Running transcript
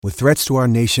With threats to our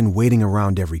nation waiting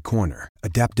around every corner,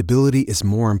 adaptability is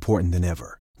more important than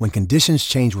ever. When conditions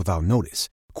change without notice,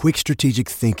 quick strategic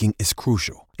thinking is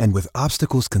crucial. And with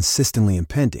obstacles consistently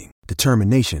impending,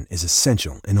 determination is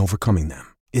essential in overcoming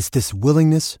them. It's this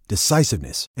willingness,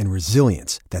 decisiveness, and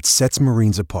resilience that sets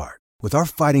Marines apart. With our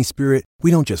fighting spirit, we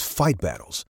don't just fight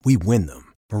battles, we win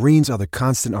them. Marines are the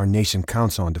constant our nation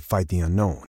counts on to fight the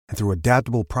unknown. And through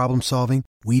adaptable problem solving,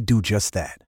 we do just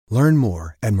that. Learn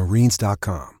more at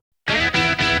marines.com.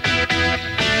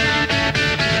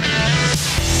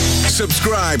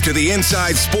 Subscribe to the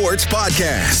Inside Sports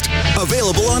Podcast.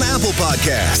 Available on Apple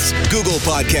Podcasts, Google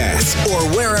Podcasts,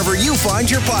 or wherever you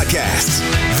find your podcasts.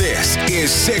 This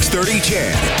is 630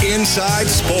 CHED Inside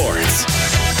Sports.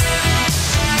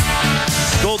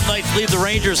 Golden Knights lead the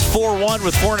Rangers 4-1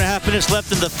 with 4.5 minutes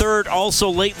left in the third. Also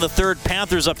late in the third,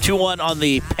 Panthers up 2-1 on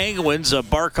the Penguins.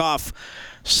 Barkov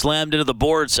slammed into the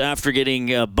boards after getting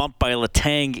bumped by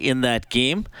Letang in that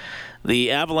game. The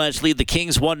Avalanche lead the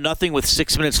Kings 1-0 with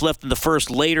 6 minutes left in the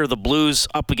first. Later, the Blues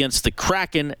up against the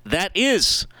Kraken. That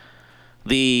is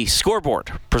the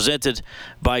scoreboard presented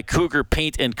by Cougar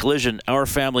Paint and Collision. Our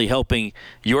family helping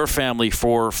your family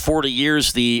for 40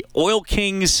 years. The Oil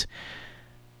Kings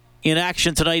in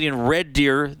action tonight in Red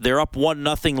Deer. They're up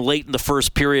 1-0 late in the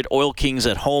first period. Oil Kings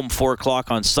at home, 4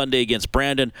 o'clock on Sunday against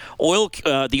Brandon.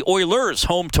 The Oilers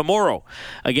home tomorrow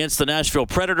against the Nashville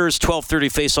Predators.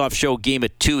 12:30 face-off show, game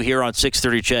at 2 here on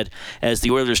 630 CHED as the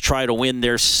Oilers try to win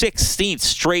their 16th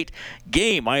straight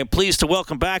game. I am pleased to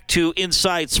welcome back to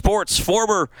Inside Sports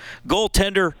former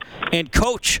goaltender and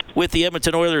coach with the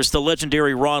Edmonton Oilers. The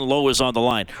legendary Ron Low is on the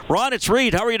line. Ron, it's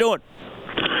Reed. How are you doing?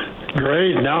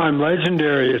 Great. Now I'm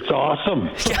legendary. It's awesome.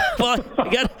 Well,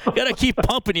 you got to keep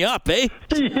pumping you up, eh?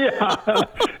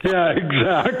 Yeah,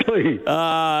 exactly.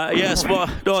 Yes. Well,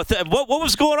 no, what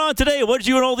was going on today? What did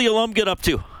you and all the alum get up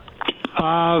to?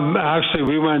 Actually,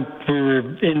 we were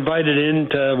invited in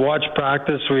to watch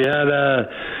practice. We had a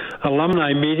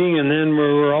alumni meeting, and then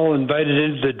we were all invited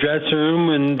into the dressing room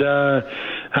and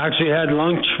actually had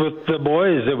lunch with the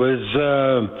boys. It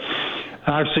was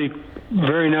actually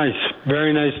very nice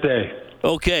day.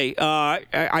 Okay,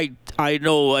 I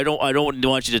know I don't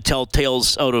want you to tell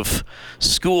tales out of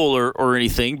school or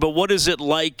anything, but what is it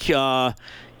like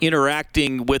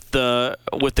interacting with the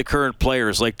current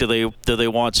players? Like, do they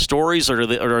want stories, or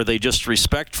are they just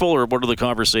respectful, or what are the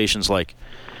conversations like?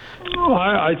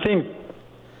 I think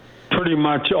pretty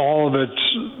much all of it's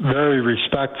very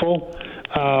respectful.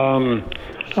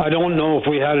 I don't know if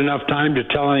we had enough time to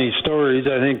tell any stories.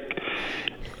 I think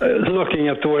looking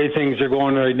at the way things are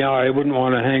going right now, I wouldn't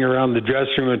want to hang around the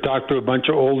dressing room and talk to a bunch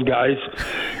of old guys.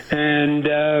 And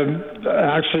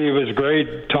actually, it was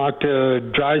great. Talked to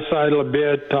Draisaitl a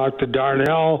bit, talked to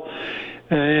Darnell,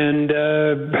 and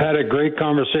had a great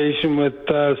conversation with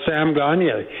Sam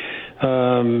Gagner.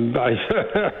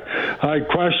 I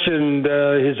questioned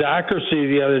his accuracy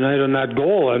the other night on that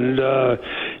goal, and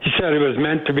he said it was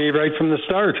meant to be right from the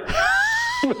start.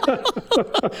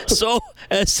 So,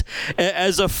 as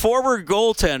a former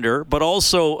goaltender, but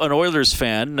also an Oilers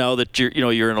fan, now that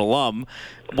you're an alum,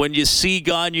 when you see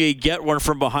Gagner get one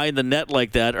from behind the net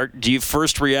like that, do you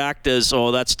first react as, "Oh,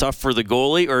 that's tough for the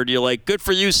goalie," or do you like, "Good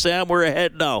for you, Sam, we're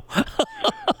ahead now"?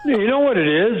 You know what it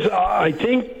is? I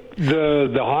think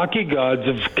the hockey gods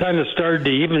have kind of started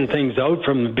to even things out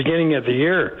from the beginning of the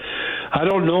year. I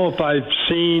don't know if I've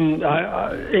seen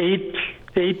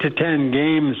 8 to 10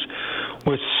 games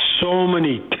with so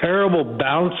many terrible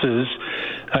bounces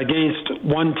against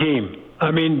one team.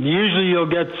 I mean, usually you'll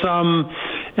get some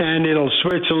and it'll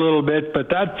switch a little bit, but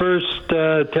that first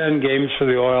 10 games for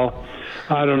the Oil,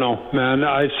 I don't know, man.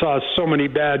 I saw so many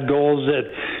bad goals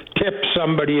that tipped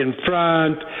somebody in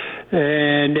front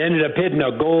and ended up hitting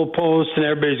a goal post, and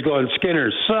everybody's going, "Skinner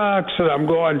sucks," and I'm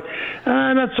going,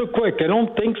 not so quick. I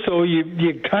don't think so.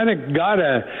 You kind of got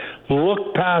to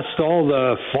look past all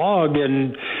the fog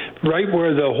and right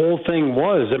where the whole thing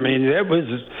was. I mean, it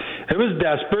was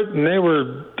desperate, and they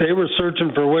were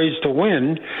searching for ways to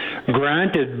win,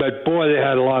 granted, but boy, they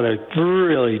had a lot of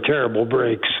really terrible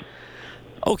breaks.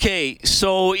 Okay,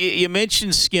 so you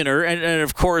mentioned Skinner, and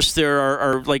of course there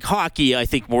are like hockey. I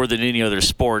think more than any other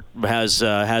sport has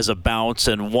a bounce,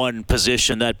 and one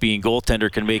position, that being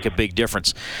goaltender, can make a big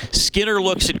difference. Skinner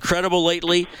looks incredible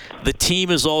lately. The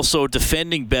team is also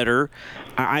defending better.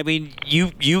 I mean,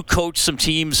 you coach some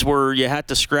teams where you had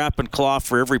to scrap and claw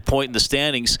for every point in the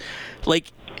standings.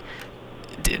 Like,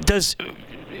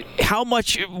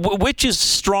 which is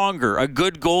stronger? A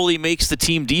good goalie makes the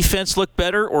team defense look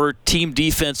better, or team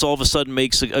defense all of a sudden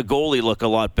makes a goalie look a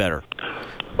lot better?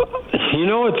 You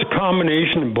know, it's a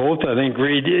combination of both, I think,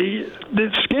 Reed.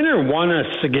 Skinner won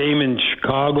us a game in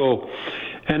Chicago,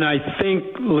 and I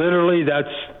think literally that's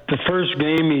the first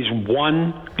game he's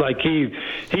won. Like, he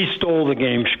stole the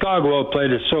game. Chicago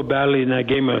outplayed us so badly in that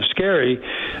game, it was scary.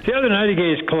 The other night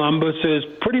against Columbus is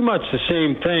pretty much the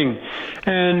same thing.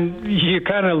 And you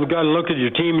kind of got to look at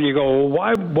your team and you go,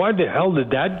 well, why the hell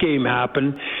did that game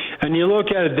happen? And you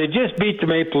look at it, they just beat the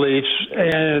Maple Leafs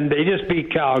and they just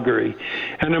beat Calgary.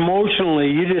 And emotionally,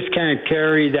 you just can't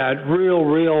carry that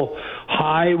real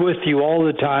high with you all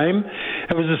the time.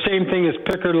 It was the same thing as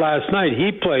Pickard last night.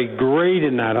 He played great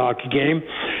in that hockey game.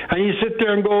 And you sit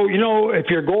there and go, you know, if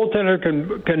your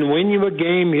goaltender can win you a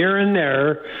game here and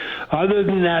there, other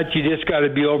than that, you just got to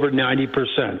be over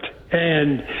 90%.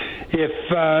 And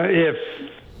if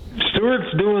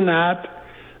Stewart's doing that,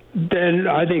 then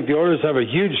I think the Oilers have a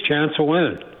huge chance of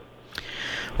winning.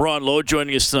 Ron Low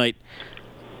joining us tonight.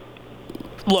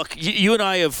 Look, you and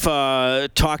I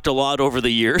have talked a lot over the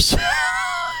years.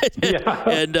 Yeah.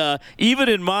 And even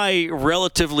in my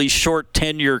relatively short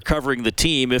tenure covering the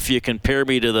team, if you compare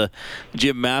me to the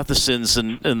Jim Mathesons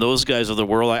and those guys of the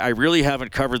world, I really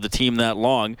haven't covered the team that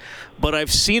long. But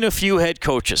I've seen a few head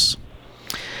coaches.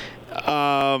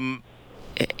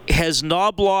 Has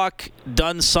Knobloch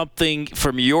done something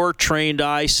from your trained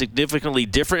eye significantly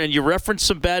different? And you referenced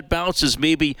some bad bounces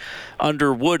maybe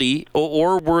under Woody,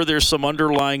 or were there some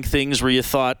underlying things where you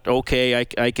thought, okay,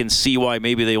 I can see why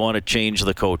maybe they want to change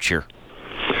the coach here?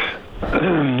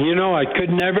 You know, I could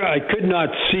not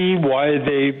see why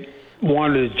they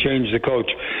wanted to change the coach.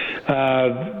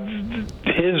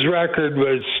 His record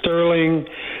was sterling.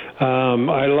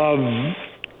 I love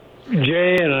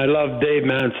Jay and I love Dave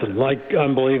Manson, like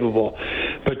unbelievable.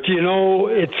 But you know,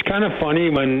 it's kind of funny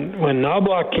when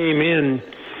Knobloch came in.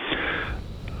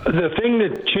 The thing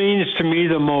that changed to me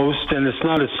the most, and it's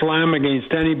not a slam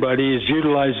against anybody, is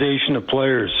utilization of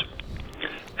players.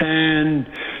 And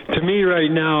to me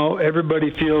right now,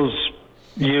 everybody feels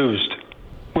used,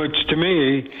 which to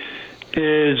me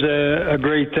is a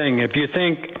great thing. If you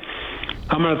think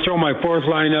I'm going to throw my fourth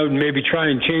line out and maybe try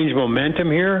and change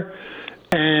momentum here,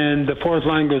 and the fourth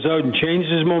line goes out and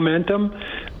changes momentum,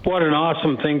 what an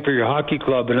awesome thing for your hockey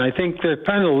club. And I think they're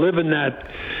kind of living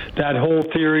that whole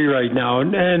theory right now.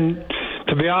 And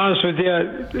to be honest with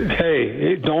you,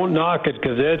 hey, don't knock it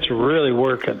because it's really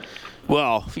working.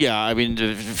 Well, yeah, I mean,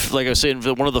 like I was saying,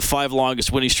 one of the 5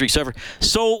 longest winning streaks ever.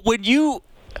 So when you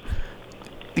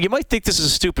might think this is a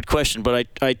stupid question, but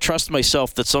I trust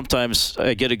myself that sometimes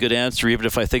I get a good answer even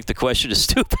if I think the question is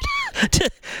stupid.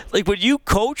 Like when you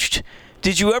coached,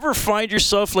 did you ever find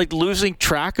yourself like losing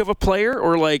track of a player,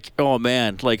 or like, oh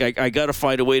man, like I got to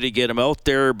find a way to get him out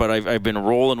there, but I've been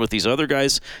rolling with these other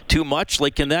guys too much?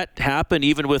 Like, can that happen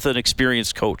even with an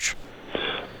experienced coach?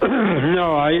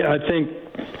 No, I think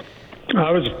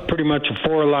I was pretty much a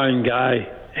 4-line guy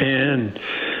and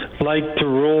liked to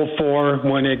roll 4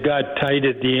 when it got tight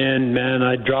at the end. Man,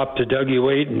 I dropped to Dougie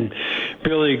Waite and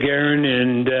Billy Guerin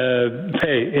and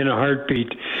hey, in a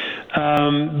heartbeat.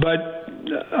 But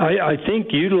I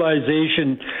think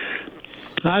utilization,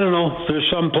 I don't know, there's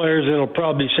some players that'll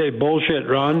probably say bullshit,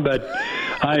 Ron, but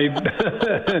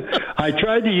I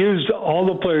tried to use all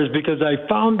the players because I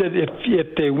found that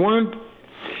if they weren't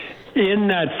in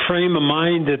that frame of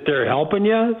mind that they're helping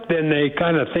you, then they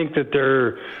kind of think that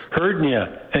they're hurting you.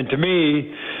 And to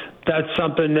me, that's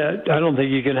something that I don't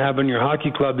think you can have in your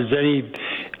hockey club, is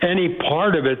any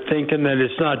part of it thinking that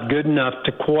it's not good enough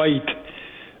to quite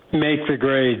make the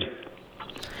grade.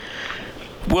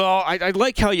 Well, I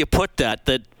like how you put that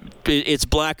it's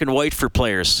black and white for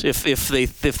players. If they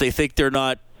think they're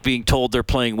not being told they're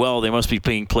playing well, they must be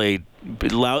being played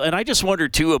loud. And I just wonder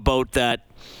too about that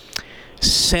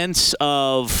sense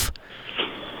of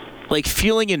like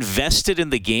feeling invested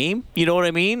in the game. You know what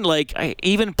I mean? Like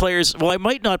even players, well, I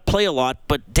might not play a lot,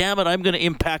 but damn it, I'm going to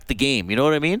impact the game. You know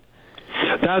what I mean?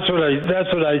 That's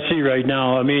what I see right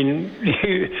now. I mean,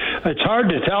 it's hard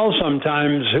to tell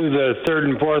sometimes who the third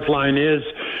and fourth line is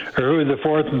or who the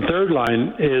fourth and third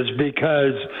line is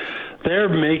because they're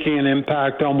making an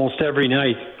impact almost every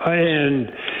night. And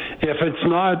if it's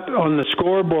not on the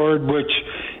scoreboard, which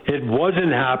it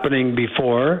wasn't happening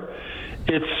before,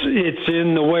 it's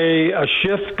in the way a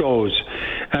shift goes.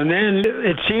 And then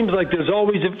it seems like there's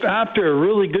always, after a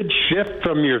really good shift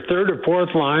from your third or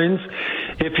fourth lines,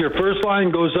 if your first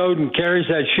line goes out and carries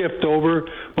that shift over,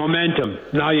 momentum,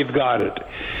 now you've got it.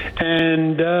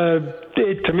 And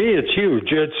to me, it's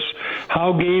huge. It's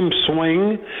how games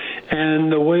swing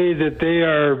and the way that they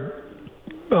are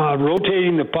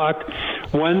rotating the puck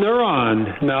when they're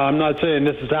on, now I'm not saying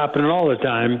this is happening all the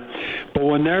time, but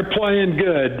when they're playing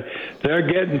good, they're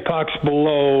getting pucks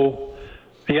below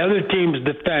the other team's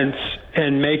defense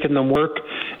and making them work.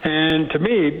 And to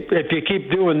me, if you keep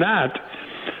doing that,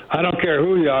 I don't care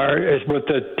who you are, with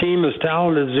the team as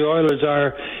talented as the Oilers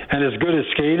are and as good as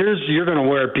skaters, you're going to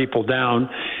wear people down.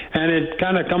 And it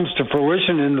kind of comes to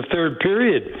fruition in the third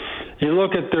period. You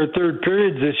look at their third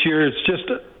periods this year, it's just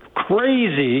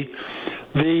crazy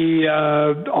the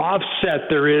offset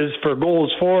there is for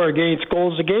goals for against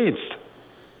goals against.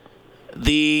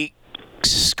 The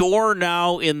score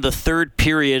now in the third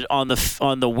period on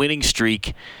the winning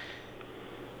streak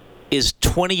is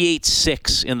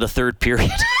 28-6 in the third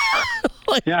period.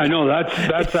 Yeah, I know.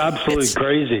 That's absolutely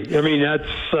crazy. I mean, that's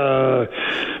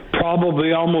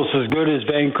probably almost as good as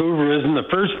Vancouver is in the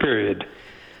first period.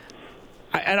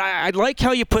 I like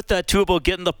how you put that, too, about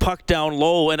getting the puck down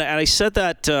low. And I said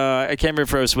that, I can't remember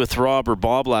if I was with Rob or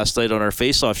Bob last night on our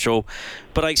face-off show,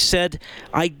 but I said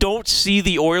I don't see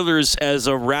the Oilers as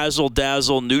a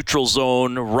razzle-dazzle neutral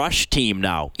zone rush team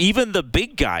now. Even the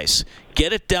big guys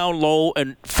get it down low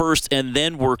and first and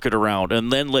then work it around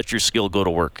and then let your skill go to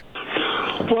work.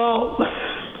 Well,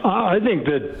 I think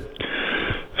that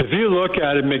if you look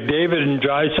at it, McDavid and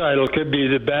Draisaitl could be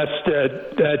the best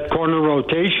at corner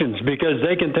rotations because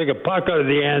they can take a puck out of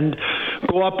the end,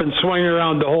 go up and swing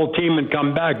around the whole team and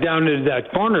come back down into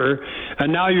that corner,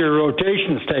 and now your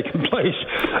rotation's taking place.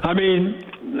 I mean,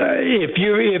 if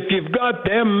you've got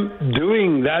them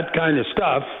doing that kind of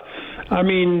stuff, I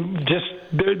mean, just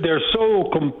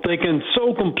they can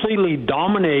so completely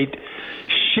dominate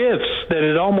shifts that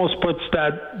it almost puts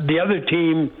the other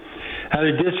team at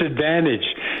a disadvantage.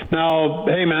 Now,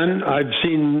 hey man, I've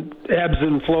seen ebbs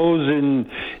and flows in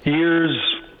years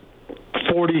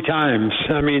 40 times.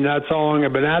 I mean, that's how long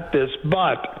I've been at this,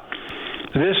 but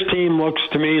this team looks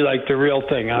to me like the real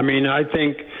thing. I mean, I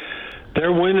think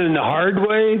they're winning the hard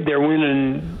way. They're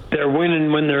winning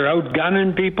when they're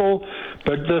outgunning people.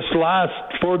 But this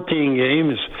last 14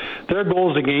 games, their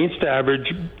goals against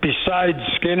average, besides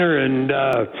Skinner and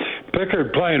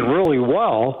Pickard playing really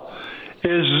well,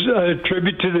 is a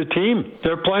tribute to the team.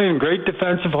 They're playing great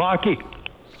defensive hockey.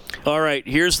 All right,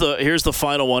 here's the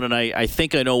final one, and I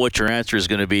think I know what your answer is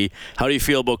going to be. How do you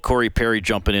feel about Corey Perry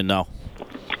jumping in now?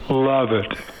 Love it.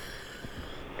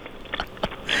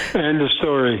 End of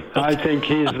story. I think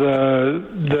he's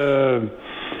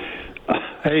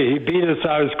hey, he beat us.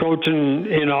 I was coaching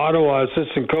in Ottawa,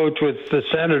 assistant coach with the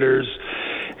Senators,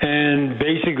 and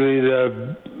basically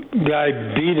the guy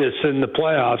beat us in the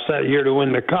playoffs that year to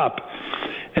win the cup.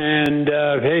 And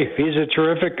hey, he's a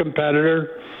terrific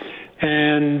competitor,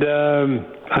 and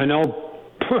I know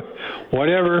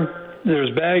whatever,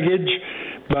 there's baggage,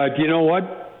 but you know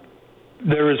what?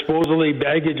 There is supposedly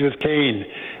baggage with Kane.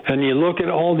 And you look at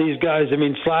all these guys, I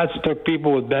mean, Slats took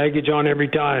people with baggage on every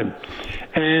time.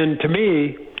 And to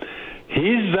me,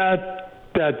 he's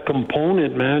that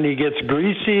component, man. He gets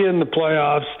greasy in the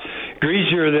playoffs,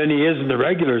 greasier than he is in the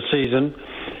regular season.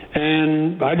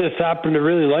 And I just happen to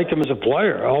really like him as a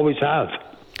player. I always have.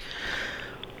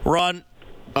 Ron,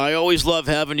 I always love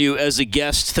having you as a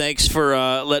guest. Thanks for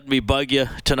letting me bug you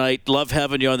tonight. Love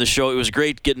having you on the show. It was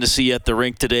great getting to see you at the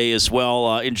rink today as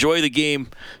well. Enjoy the game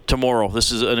tomorrow. This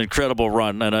is an incredible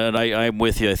run, and I'm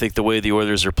with you. I think the way the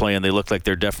Oilers are playing, they look like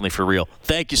they're definitely for real.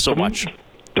 Thank you so much.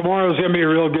 Tomorrow's going to be a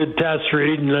real good test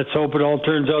read, and let's hope it all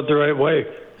turns out the right way.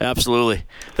 Absolutely.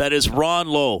 That is Ron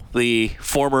Low, the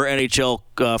former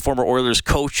former Oilers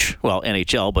coach. Well,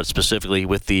 NHL, but specifically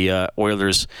with the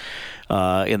Oilers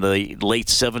in the late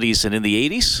 70s and in the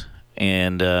 80s.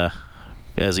 And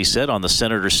as he said, on the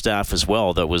Senators staff as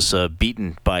well, that was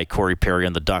beaten by Corey Perry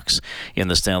and the Ducks in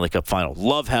the Stanley Cup Final.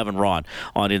 Love having Ron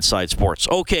on Inside Sports.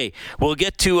 Okay, we'll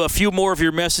get to a few more of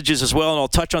your messages as well, and I'll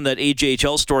touch on that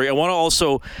AJHL story. I want to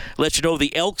also let you know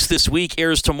the Elks this week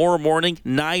airs tomorrow morning,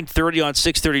 9:30 on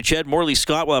 6:30 CHED. Morley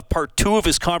Scott will have part 2 of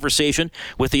his conversation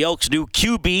with the Elks' new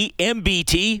QB,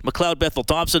 MBT, McLeod Bethel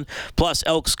Thompson, plus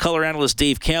Elks color analyst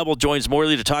Dave Campbell joins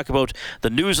Morley to talk about the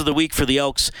news of the week for the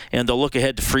Elks, and they'll look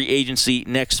ahead to free agency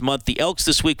next month. The Elks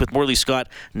this week with Morley Scott,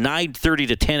 9:30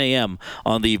 to 10 a.m.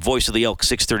 on the Voice of the Elks,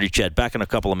 6:30 CHED. Back in a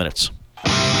couple of minutes.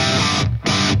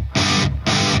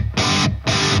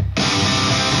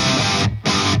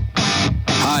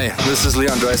 Hi, this is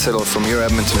Leon Draisaitl from your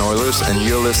Edmonton Oilers, and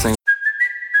you're listening.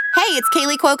 Hey, it's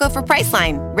Kaylee Cuoco for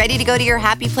Priceline. Ready to go to your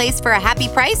happy place for a happy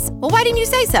price? Well, why didn't you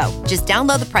say so? Just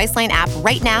download the Priceline app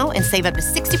right now and save up to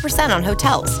 60% on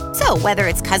hotels. So whether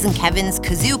it's Cousin Kevin's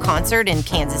Kazoo Concert in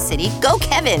Kansas City, go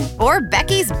Kevin, or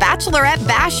Becky's Bachelorette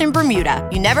Bash in Bermuda,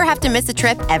 you never have to miss a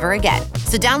trip ever again.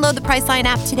 So download the Priceline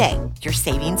app today. Your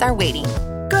savings are waiting.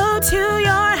 Go to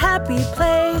your happy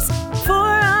place for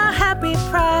a happy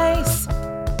price.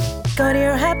 Go to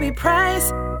your happy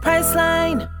price,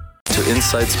 Priceline. To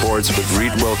Inside Sports with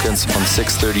Reed Wilkins on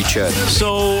 630 CHED.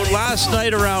 So last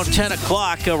night around 10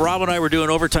 o'clock, Rob and I were doing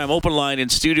Overtime Open Line in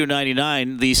Studio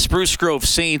 99. The Spruce Grove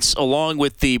Saints, along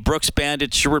with the Brooks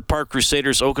Bandits, Sherwood Park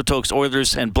Crusaders, Okotoks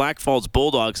Oilers, and Black Falls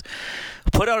Bulldogs,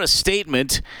 put out a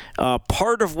statement,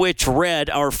 part of which read,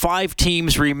 "Our 5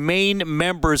 teams remain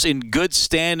members in good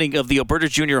standing of the Alberta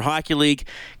Junior Hockey League,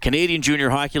 Canadian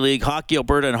Junior Hockey League, Hockey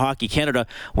Alberta, and Hockey Canada.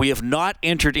 We have not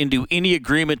entered into any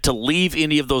agreement to leave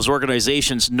any of those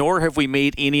organizations, nor have we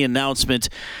made any announcement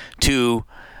to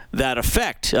that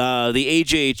effect." The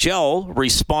AJHL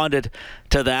responded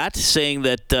to that, saying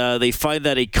that they find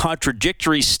that a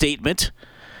contradictory statement,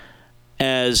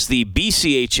 as the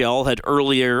BCHL had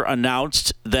earlier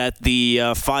announced that the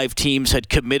 5 teams had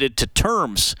committed to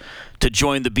terms to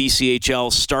join the BCHL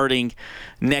starting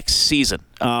next season.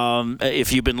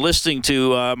 If you've been listening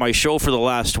to my show for the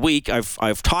last week,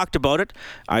 I've talked about it.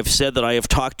 I've said that I have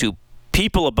talked to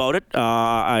people about it.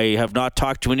 I have not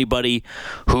talked to anybody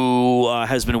who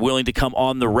has been willing to come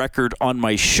on the record on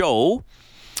my show.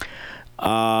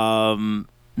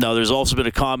 Now, there's also been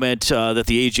a comment that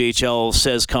the AJHL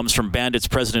says comes from Bandits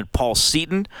president Paul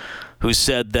Seaton, who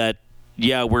said that,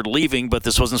 yeah, we're leaving, but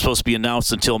this wasn't supposed to be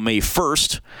announced until May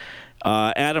 1st.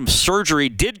 Adam Surgery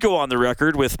did go on the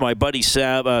record with my buddy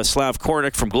Slav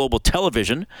Kornick from Global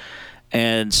Television,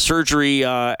 and Surgery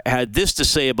had this to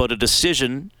say about a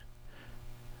decision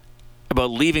about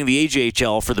leaving the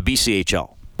AJHL for the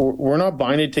BCHL. We're not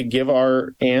binded to give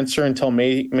our answer until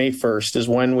May 1st is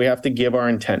when we have to give our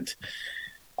intent.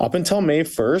 Up until May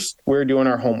 1st, we're doing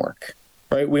our homework,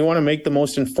 right? We want to make the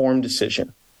most informed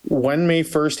decision. When May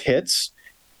 1st hits,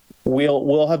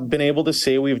 we'll have been able to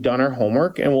say we've done our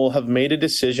homework, and we'll have made a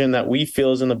decision that we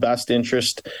feel is in the best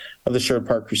interest of the Sherwood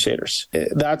Park Crusaders.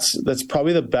 That's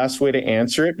probably the best way to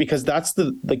answer it, because that's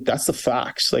the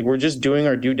facts. Like, we're just doing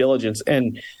our due diligence,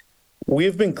 and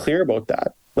we've been clear about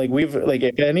that.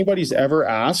 If anybody's ever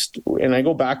asked, and I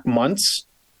go back months,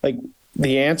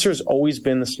 the answer has always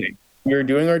been the same. We're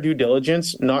doing our due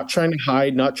diligence, not trying to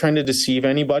hide, not trying to deceive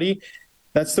anybody.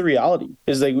 That's the reality.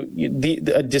 Is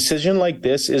a decision like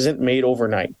this isn't made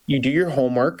overnight. You do your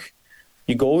homework,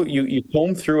 you go, you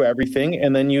comb through everything,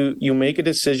 and then you make a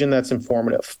decision that's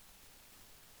informative.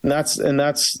 And that's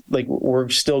we're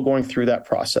still going through that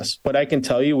process. But I can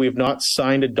tell you, we've not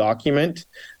signed a document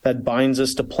that binds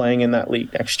us to playing in that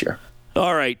league next year.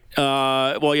 All right.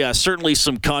 Well, yeah, certainly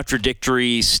some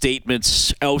contradictory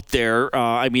statements out there.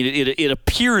 It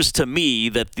appears to me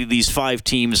that these 5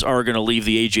 teams are going to leave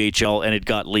the AJHL, and it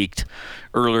got leaked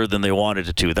earlier than they wanted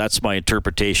it to. That's my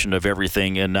interpretation of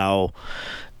everything. And now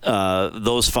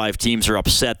those 5 teams are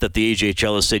upset that the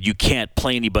AJHL has said you can't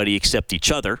play anybody except each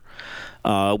other,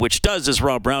 which does, as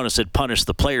Rob Brown has said, punish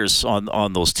the players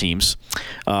on those teams.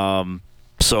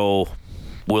 So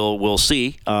we'll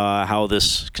see how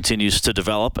this continues to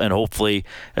develop, and hopefully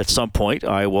at some point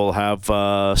I will have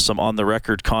some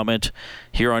on-the-record comment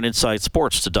here on Inside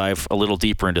Sports to dive a little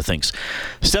deeper into things.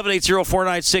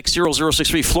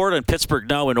 780-496-0063. Florida and Pittsburgh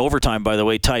now in overtime, by the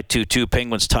way, tied 2-2.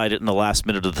 Penguins tied it in the last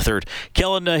minute of the third.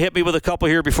 Kellen, hit me with a couple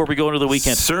here before we go into the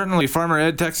weekend. Certainly. Farmer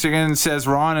Ed texting in says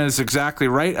Ron is exactly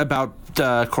right about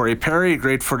Corey Perry.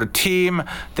 Great for the team.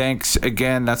 Thanks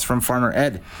again. That's from Farmer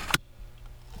Ed.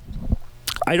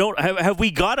 Have we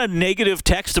got a negative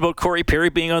text about Corey Perry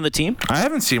being on the team? I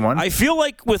haven't seen one. I feel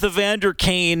like with Evander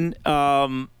Kane,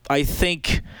 I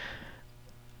think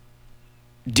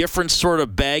different sort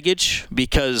of baggage,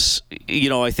 because,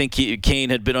 I think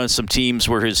Kane had been on some teams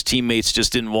where his teammates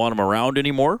just didn't want him around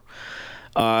anymore.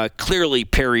 Clearly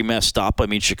Perry messed up.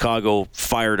 Chicago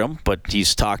fired him, but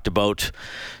he's talked about,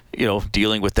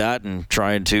 dealing with that and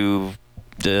trying to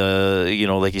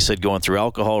like you said, going through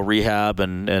alcohol rehab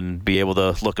and be able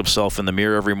to look himself in the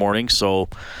mirror every morning. So,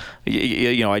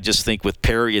 I just think with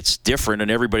Perry, it's different, and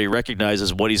everybody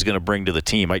recognizes what he's going to bring to the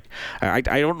team. I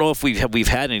don't know if we've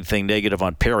had anything negative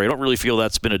on Perry. I don't really feel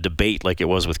that's been a debate like it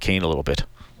was with Kane a little bit.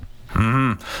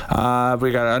 Mm-hmm.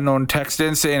 We got an unknown text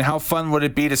in saying, how fun would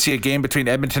it be to see a game between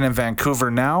Edmonton and Vancouver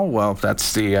now? Well,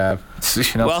 that's the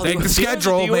thank the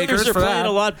schedule makers for that. The Oilers are playing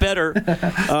a lot better.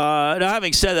 Now,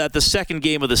 having said that, the second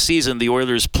game of the season, the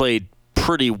Oilers played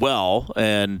pretty well,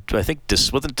 and I think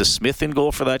wasn't DeSmith in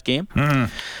goal for that game,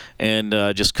 and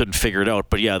just couldn't figure it out.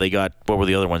 But yeah, they got, what were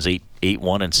the other ones,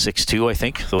 8-1 and 6-2, I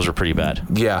think. Those are pretty bad.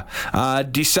 Yeah.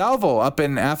 DeSalvo up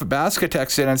in Athabasca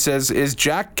texts in and says, is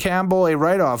Jack Campbell a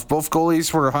write-off? Both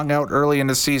goalies were hung out early in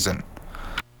the season.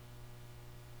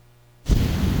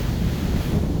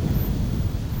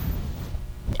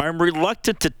 I'm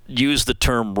reluctant to use the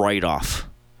term write-off.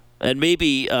 And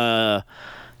maybe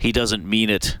he doesn't mean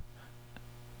it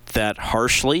that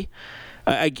harshly.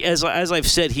 As I've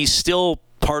said, he's still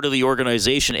part of the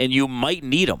organization, and you might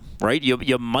need him, right?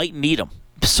 You might need him.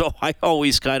 So I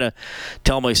always kind of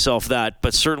tell myself that.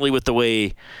 But certainly with the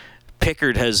way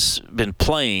Pickard has been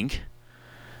playing,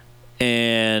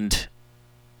 and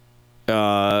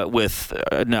with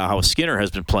now how Skinner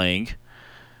has been playing,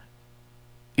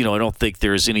 I don't think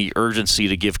there's any urgency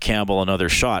to give Campbell another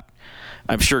shot.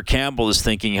 I'm sure Campbell is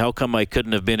thinking, how come I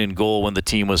couldn't have been in goal when the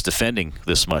team was defending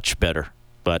this much better?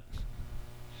 But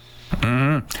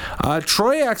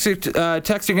Troy actually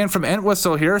texting in from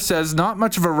Entwistle here says, not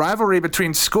much of a rivalry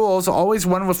between schools, always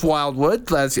one with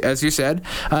Wildwood, as you said.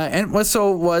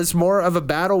 Entwistle was more of a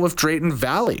battle with Drayton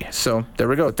Valley. So there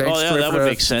we go. Thanks, Troy, that would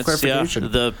make sense. Yeah,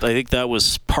 I think that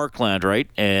was Parkland, right?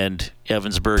 And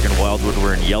Evansburg and Wildwood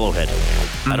were in Yellowhead.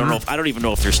 I don't even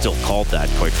know if they're still called that,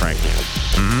 quite frankly.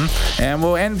 And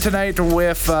we'll end tonight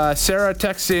with Sarah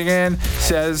texting in,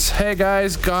 says, hey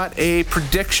guys, got a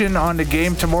prediction on the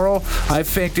game tomorrow. I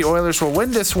think the Oilers will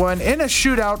win this one in a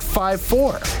shootout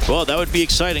 5-4. Well, that would be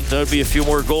exciting. That would be a few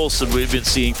more goals than we've been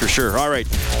seeing for sure. All right.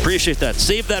 Appreciate that.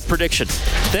 Save that prediction.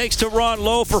 Thanks to Ron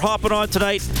Low for hopping on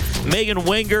tonight. Megan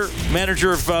Wenger,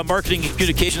 manager of marketing and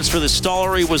communications for the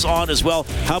Stollery, was on as well.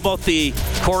 How about the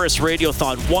Chorus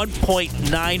Radiothon?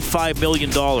 $1.95 million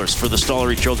for the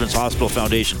Stollery Children's Hospital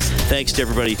Foundation. Thanks to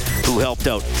everybody who helped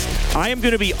out. I am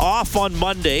going to be off on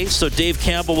Monday, so Dave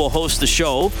Campbell will host the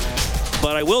show.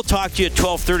 But I will talk to you at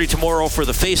 12:30 tomorrow for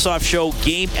the Face-Off Show.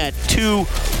 Game at 2,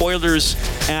 Oilers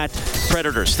at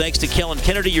Predators. Thanks to Kellen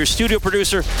Kennedy, your studio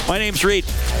producer. My name's Reed.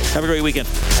 Have a great weekend.